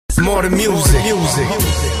more than music.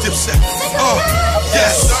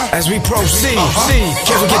 Yes. As we proceed,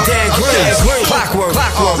 can we get Dan Green? Clockwork, the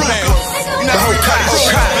whole cop,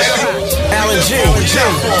 Alan G.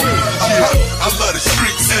 I love the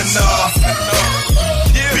streets and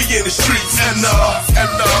be in the streets and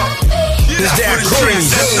this Dan Green,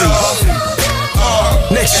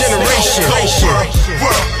 next generation.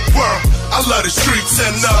 I love the streets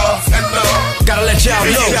and gotta let y'all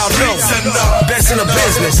know, best in the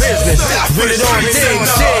business. Put it on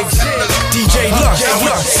digs. DJ Luck.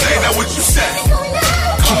 Say now what you say.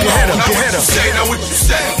 Keep your head up, Say now what you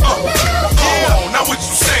say. Yeah, now what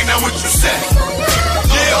you say, now what you say.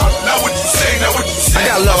 Yeah, now what you say, now what you say. I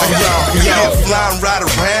got love for y'all. Flying right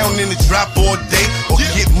around in the drop all day, or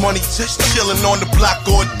get money just chilling on the block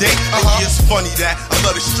all day. And yeah, it's funny that I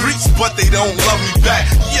love the streets, but they don't love me back.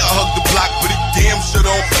 Yeah, I hug the block, but it damn sure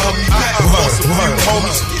don't hug me back. Some few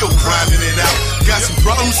homies still grinding it out. Got some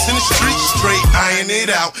problems in the streets, straight iron it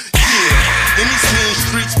out. Yeah, and these mean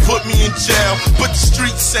streets put me in jail, but the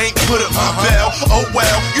streets ain't put up my bail. Oh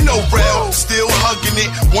well, you know Rell, still hugging it,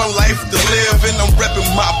 one life to live, and I'm repping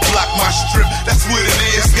my block, my strip, that's what it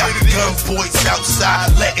is. Got the gun boys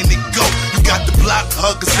outside letting it go. You got the block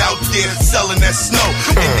huggers out there selling that snow,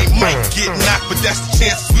 and they might get knocked, but that's the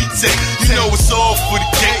chances we take. You know it's all for the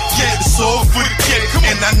cake, yeah, it's all for the cake.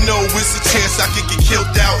 And I know it's a chance I could get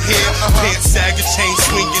killed out here. Pants sagging, chain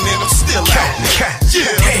swinging, and I'm still out here.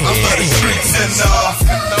 Yeah, I love the streets and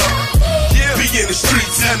be in the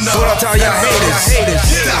streets and So what I tell y'all haters?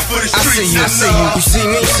 Die for the streets. I see you. You see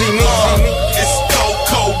me? It's cold,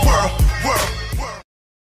 cold world.